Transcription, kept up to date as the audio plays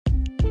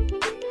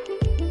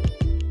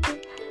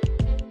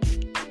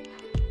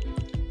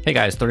Hey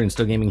guys, 30 and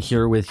Still Gaming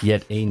here with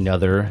yet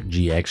another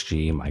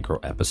GXG micro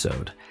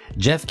episode.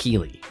 Geoff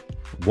Keighley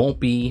won't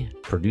be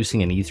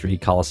producing an E3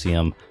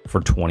 Coliseum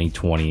for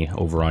 2020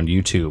 over on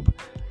YouTube.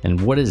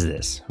 And what is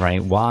this, right?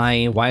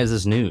 Why is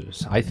this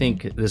news? I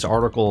think this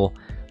article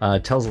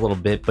tells a little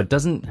bit, but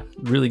doesn't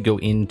really go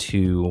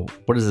into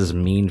what does this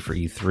mean for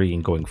E3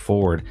 and going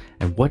forward,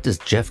 and what does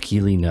Geoff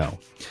Keighley know?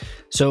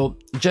 So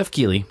Geoff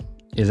Keighley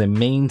is a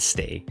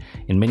mainstay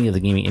in many of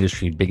the gaming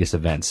industry biggest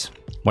events.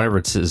 Whenever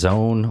it's his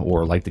own,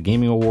 or like the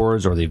Gaming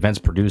Awards, or the events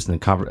produced in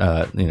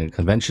the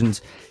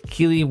conventions,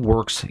 Keighley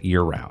works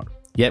year-round.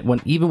 Yet,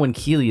 even when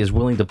Keighley is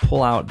willing to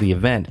pull out the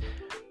event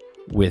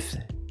with,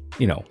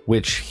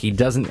 which he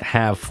doesn't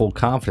have full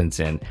confidence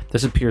in,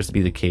 this appears to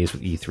be the case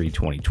with E3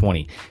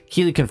 2020.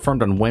 Keighley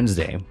confirmed on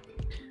Wednesday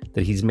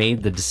that he's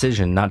made the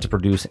decision not to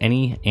produce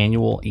any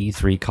annual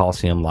E3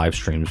 Coliseum live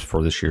streams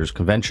for this year's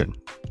convention.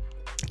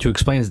 To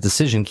explain his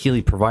decision,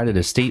 Keighley provided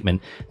a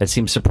statement that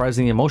seemed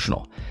surprisingly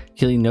emotional.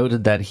 Keighley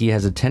noted that he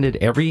has attended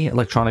every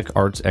Electronic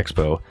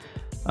Entertainment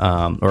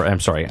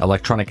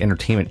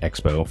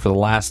Expo for the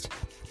last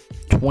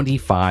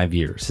 25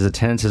 years. His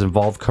attendance has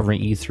involved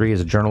covering E3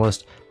 as a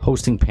journalist,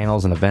 hosting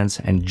panels and events,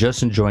 and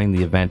just enjoying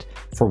the event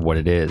for what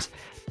it is.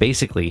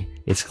 Basically,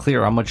 it's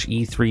clear how much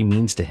E3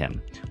 means to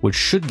him, which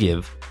should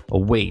give a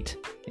weight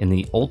in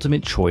the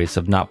ultimate choice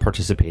of not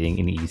participating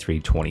in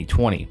E3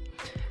 2020.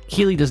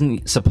 Keighley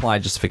doesn't supply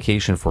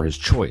justification for his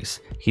choice.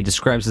 He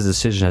describes his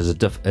decision as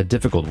a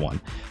difficult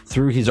one.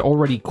 Through his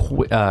already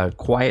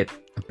quiet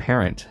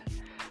apparent,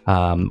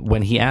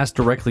 when he asked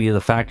directly the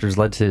factors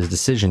led to his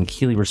decision,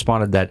 Keighley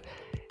responded that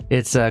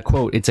it's a,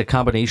 quote, it's a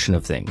combination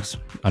of things,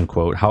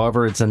 unquote.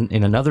 However,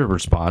 in another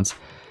response,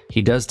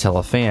 he does tell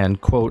a fan,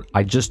 quote,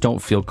 I just don't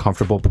feel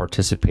comfortable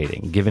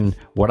participating, given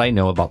what I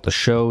know about the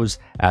shows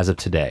as of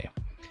today.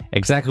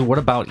 Exactly what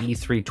about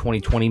E3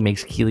 2020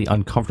 makes Keighley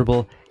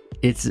uncomfortable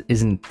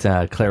isn't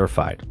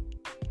clarified.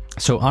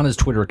 So on his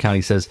Twitter account,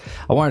 he says,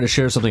 I wanted to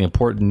share something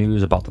important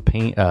news about the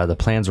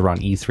plans around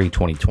E3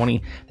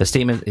 2020. The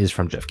statement is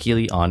from Geoff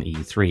Keighley on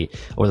E3.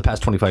 Over the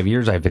past 25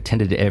 years, I've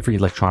attended every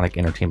Electronic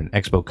Entertainment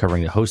Expo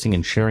covering the hosting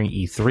and sharing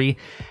E3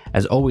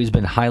 has always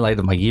been a highlight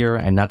of my year,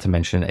 and not to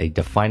mention a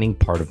defining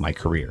part of my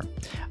career.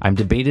 I'm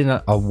debating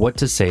on what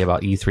to say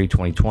about E3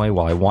 2020.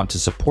 While I want to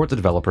support the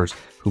developers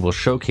who will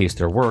showcase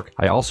their work,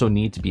 I also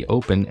need to be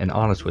open and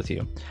honest with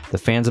you, the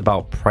fans,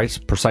 about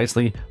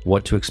precisely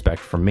what to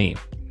expect from me.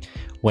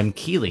 When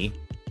Keighley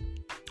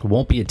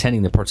won't be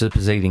attending the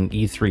participating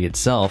E3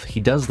 itself,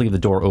 he does leave the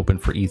door open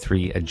for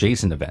E3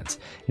 adjacent events.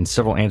 In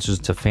several answers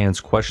to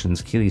fans'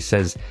 questions, Keighley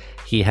says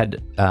he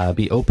had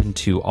be open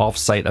to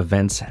off-site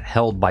events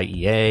held by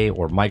EA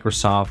or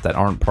Microsoft that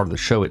aren't part of the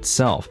show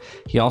itself.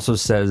 He also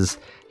says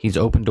he's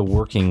open to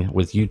working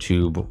with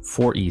YouTube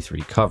for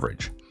E3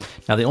 coverage.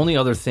 Now, the only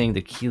other thing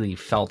that Keighley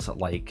felt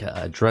like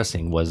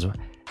addressing was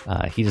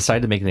he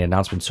decided to make the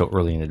announcement so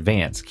early in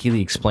advance.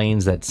 Keighley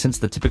explains that since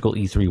the typical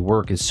E3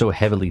 work is so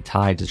heavily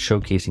tied to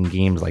showcasing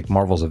games like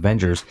Marvel's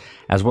Avengers,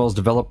 as well as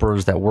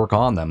developers that work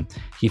on them,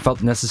 he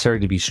felt necessary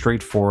to be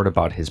straightforward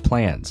about his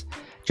plans.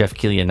 Geoff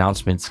Keighley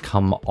announcements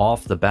come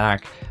off the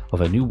back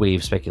of a new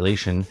wave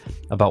speculation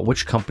about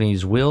which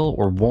companies will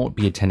or won't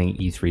be attending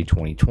E3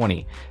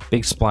 2020.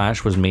 Big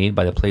splash was made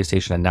by the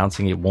PlayStation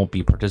announcing it won't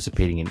be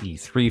participating in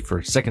E3 for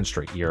a second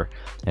straight year,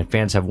 and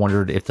fans have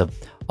wondered if the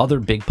other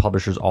big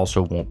publishers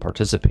also won't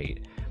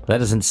participate. But that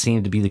doesn't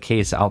seem to be the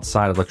case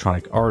outside of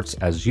Electronic Arts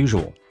as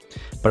usual.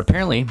 But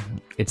apparently,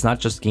 it's not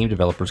just game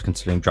developers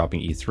considering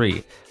dropping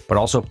E3, but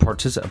also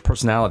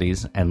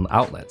personalities and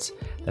outlets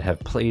that have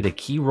played a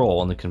key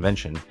role in the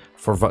convention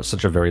for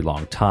such a very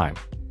long time.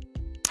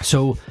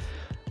 So,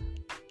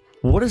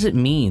 what does it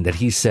mean that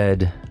he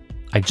said,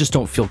 I just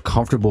don't feel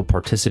comfortable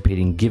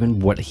participating given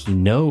what he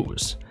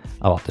knows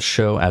about the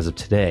show as of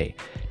today?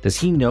 Does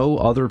he know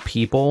other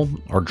people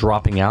are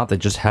dropping out that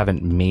just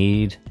haven't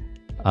made,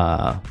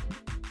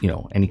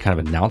 any kind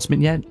of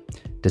announcement yet?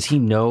 Does he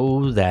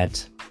know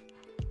that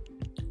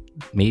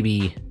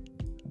maybe,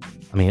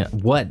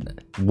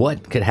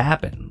 what could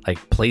happen? Like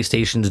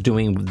PlayStation's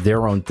doing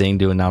their own thing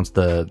to announce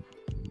the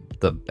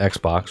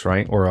Xbox,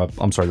 right? Or the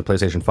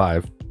PlayStation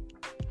 5.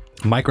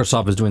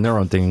 Microsoft is doing their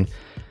own thing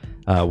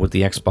with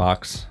the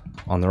Xbox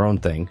on their own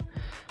thing.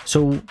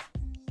 So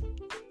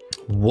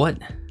what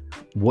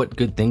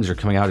good things are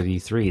coming out of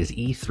E3? Is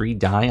E3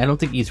 dying? I don't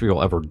think E3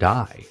 will ever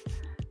die.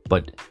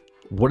 But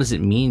what does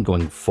it mean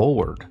going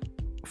forward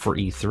for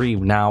E3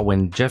 now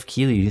when Geoff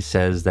Keighley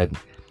says that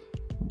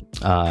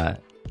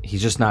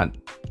he's just not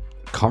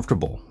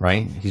comfortable,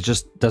 right? He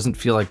just doesn't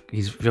feel like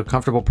feel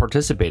comfortable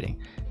participating,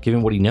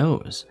 given what he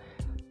knows.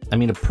 I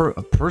mean,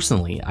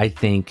 personally, I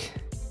think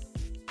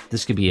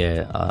this could be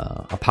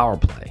a power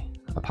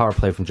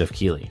play from Geoff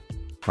Keighley,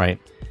 right?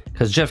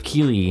 Because Geoff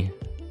Keighley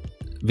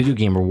Video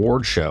Game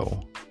Award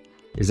Show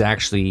is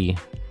actually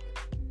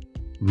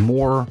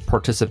more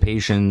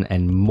participation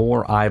and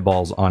more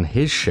eyeballs on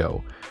his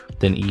show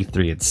than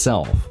E3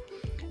 itself.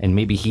 And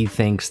maybe he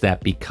thinks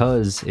that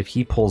because if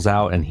he pulls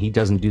out and he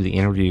doesn't do the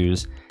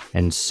interviews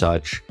and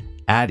such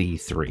at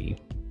E3,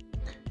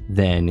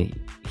 then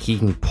he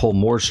can pull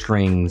more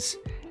strings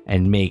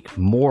and make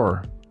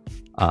more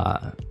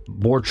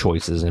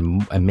choices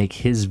and make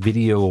his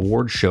video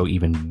award show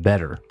even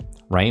better,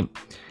 right?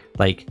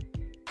 Like,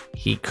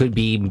 he could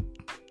be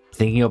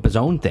thinking up his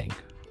own thing.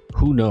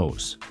 Who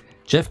knows?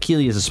 Jeff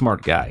Keighley is a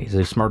smart guy. He's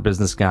a smart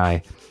business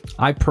guy.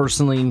 I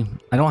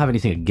don't have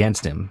anything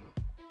against him,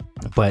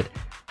 but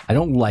I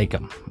don't like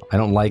him. I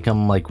don't like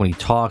him. Like, when he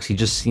talks, he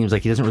just seems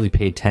like he doesn't really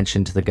pay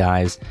attention to the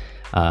guys.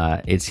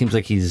 It seems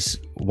like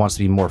wants to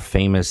be more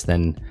famous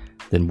than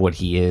what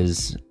he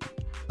is.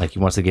 Like, he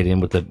wants to get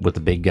in with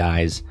the big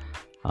guys,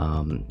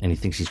 and he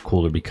thinks he's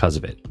cooler because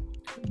of it.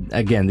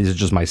 Again, these are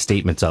just my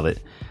statements of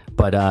it.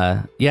 But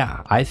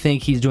yeah, I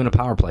think he's doing a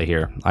power play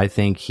here. I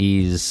think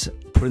he's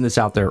putting this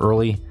out there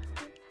early,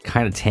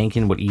 kind of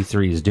tanking what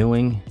E3 is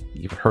doing.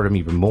 You've heard him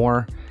even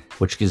more,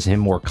 which gives him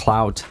more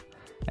clout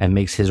and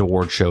makes his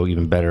award show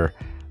even better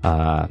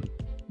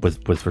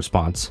with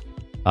response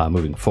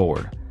moving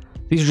forward.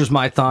 These are just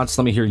my thoughts.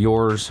 Let me hear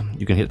yours.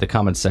 You can hit the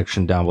comments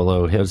section down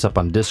below. Hit us up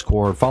on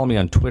Discord. Follow me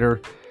on Twitter.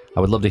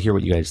 I would love to hear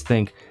what you guys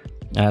think.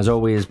 As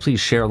always, please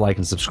share, like,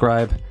 and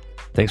subscribe.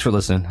 Thanks for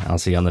listening. I'll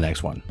see you on the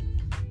next one.